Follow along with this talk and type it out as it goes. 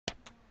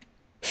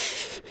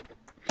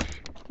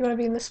You want to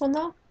be in this one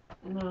though?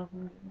 No,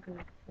 I'm good.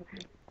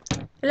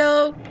 Okay.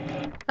 Hello.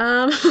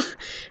 Um.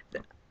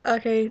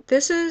 Okay,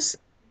 this is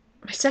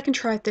my second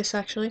try at this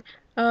actually.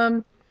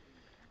 Um,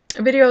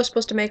 a video I was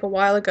supposed to make a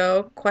while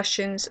ago.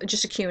 Questions,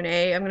 just a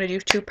Q&A. I'm gonna do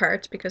two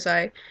parts because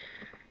I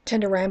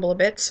tend to ramble a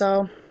bit.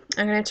 So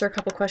I'm gonna answer a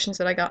couple questions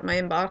that I got in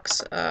my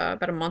inbox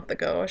about a month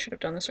ago. I should have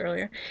done this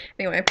earlier.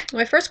 Anyway,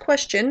 my first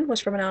question was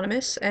from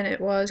Anonymous, and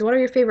it was, "What are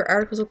your favorite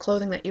articles of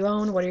clothing that you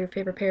own? What are your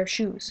favorite pair of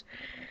shoes?"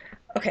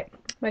 Okay,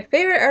 my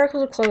favorite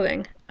articles of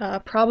clothing,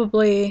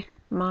 probably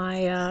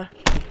my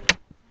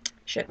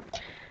shit,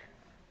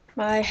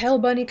 my Hell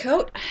Bunny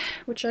coat,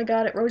 which I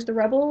got at Rose the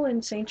Rebel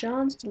in St.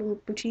 John's, it's a little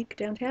boutique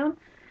downtown.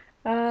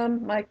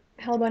 My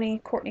Hell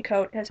Bunny Courtney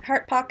coat has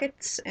heart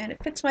pockets and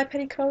it fits my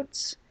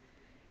petticoats.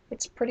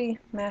 It's pretty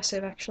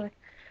massive, actually.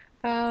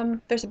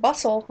 There's a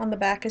bustle on the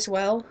back as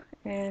well,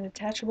 and a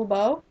detachable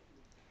bow,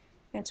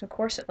 and some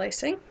corset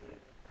lacing,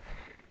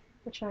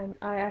 which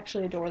I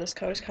actually adore. This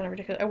coat. It's kind of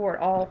ridiculous. I wore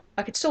it all.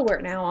 I could still wear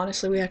it now,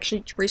 honestly. We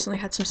actually recently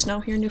had some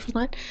snow here in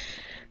Newfoundland.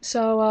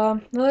 So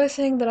another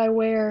thing that I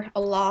wear a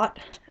lot,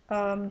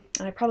 and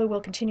I probably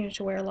will continue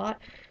to wear a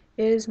lot,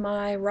 is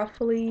my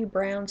ruffly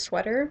brown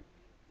sweater,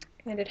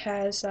 and it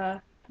has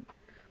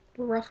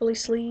ruffly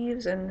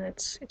sleeves, and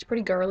it's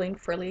pretty girly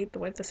and frilly. The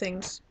way the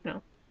things,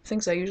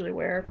 things I usually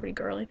wear are pretty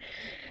girly.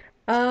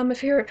 My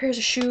favorite pairs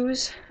of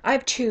shoes, I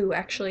have two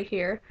actually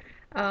here.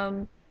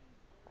 Um,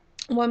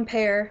 One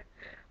pair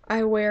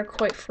I wear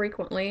quite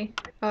frequently.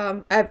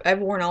 I've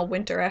worn all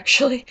winter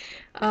actually.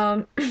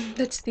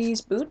 That's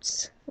these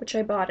boots, which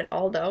I bought at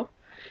Aldo.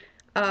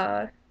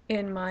 uh,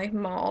 in my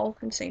mall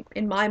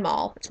in my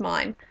mall. It's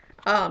mine.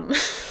 Um,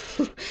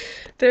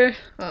 there.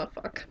 Oh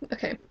fuck.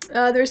 Okay.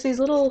 There's these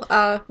little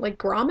like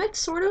grommets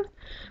sort of.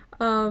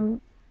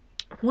 Um,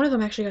 One of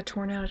them actually got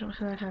torn out. I don't know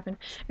how that happened.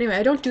 Anyway,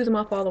 I don't do them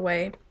up all the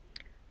way,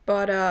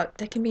 but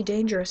they can be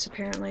dangerous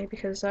apparently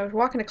because I was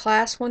walking to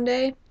class one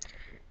day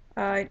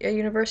at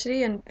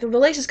university and the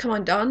laces come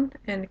undone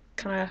and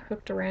kind of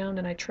hooked around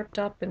and I tripped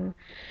up and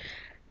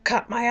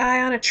caught my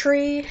eye on a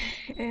tree,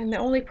 and the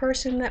only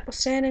person that was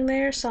standing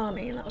there saw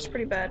me, and that was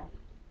pretty bad.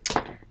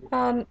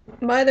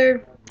 My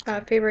other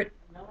favorite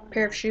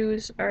pair of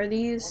shoes are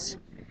these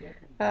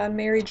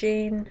Mary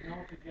Jane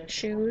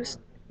shoes,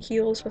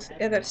 heels with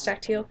that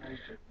stacked heel.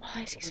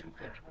 Why is he so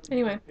loud?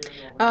 Anyway,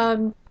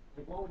 um,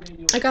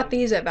 I got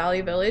these at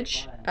Value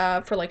Village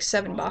for like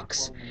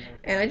 $7,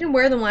 and I didn't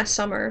wear them last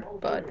summer,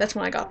 but that's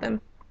when I got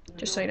them.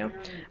 Just so you know,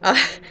 uh,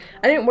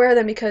 I didn't wear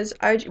them because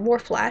I wore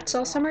flats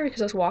all summer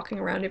because I was walking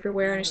around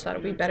everywhere, and I just thought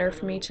it would be better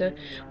for me to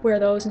wear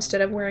those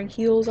instead of wearing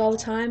heels all the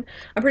time.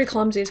 I'm pretty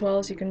clumsy as well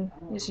as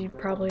you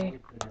probably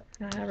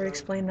already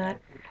explained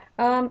that.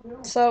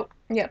 So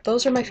yeah,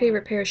 those are my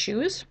favorite pair of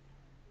shoes.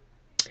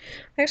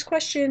 Next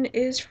question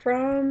is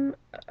from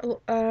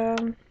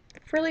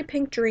Frilly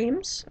Pink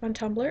Dreams on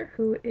Tumblr,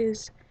 who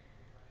is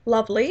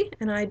lovely,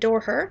 and I adore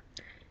her.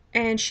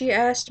 And she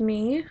asked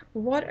me,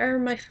 what are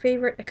my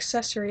favorite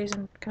accessories,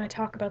 and can I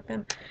talk about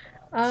them?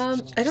 I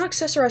don't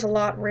accessorize a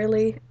lot,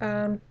 really.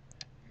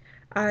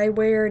 I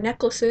wear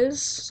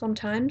necklaces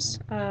sometimes.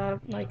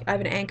 Like, I have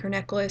an anchor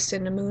necklace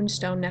and a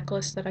moonstone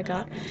necklace that I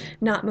got.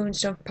 Not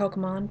moonstone for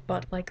Pokemon,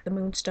 but like the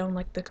moonstone,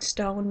 like the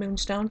stone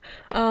moonstone.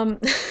 Um,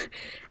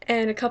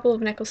 and a couple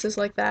of necklaces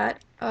like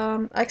that. I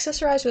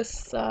accessorize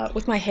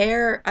with my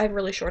hair. I have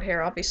really short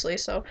hair, obviously,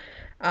 so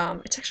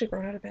it's actually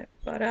grown out a bit.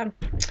 But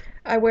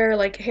I wear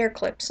like hair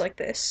clips like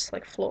this,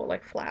 like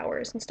like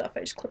flowers and stuff.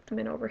 I just clip them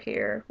in over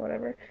here,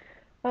 whatever.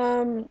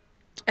 Um,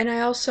 and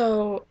I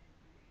also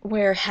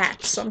wear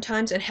hats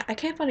sometimes, and I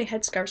can't find any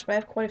headscarves, but I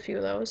have quite a few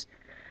of those.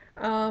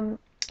 Um,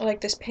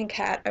 like this pink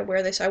hat, I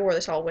wear this. I wore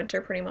this all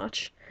winter pretty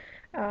much.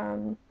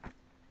 Um,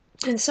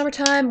 in the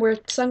summertime, wear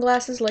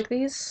sunglasses like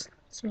these,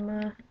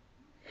 some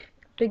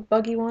big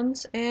buggy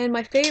ones. And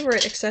my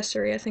favorite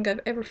accessory I think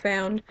I've ever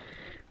found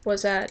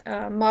was at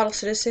Model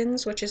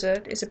Citizens, which is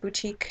a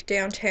boutique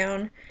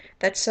downtown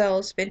that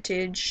sells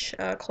vintage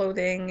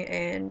clothing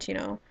and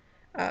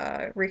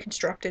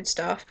reconstructed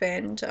stuff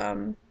and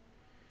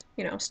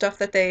stuff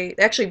that they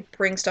actually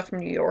bring stuff from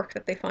New York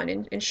that they find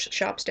in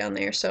shops down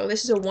there. So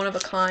this is a one of a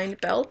kind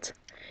belt.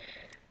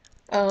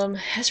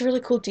 Has really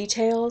cool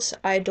details.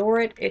 I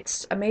adore it.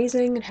 It's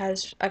amazing.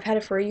 I've had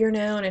it for a year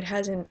now and it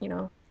hasn't,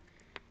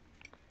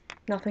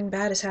 nothing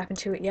bad has happened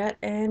to it yet,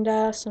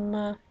 and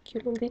some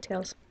cute little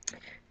details.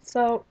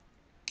 So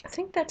I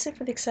think that's it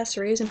for the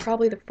accessories and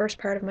probably the first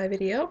part of my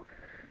video.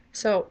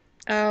 So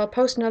I'll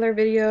post another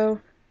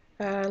video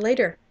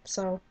later.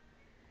 So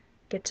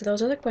get to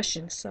those other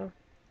questions. So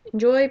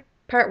enjoy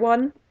part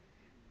one.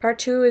 Part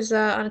two is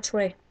on its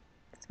way.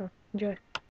 So enjoy.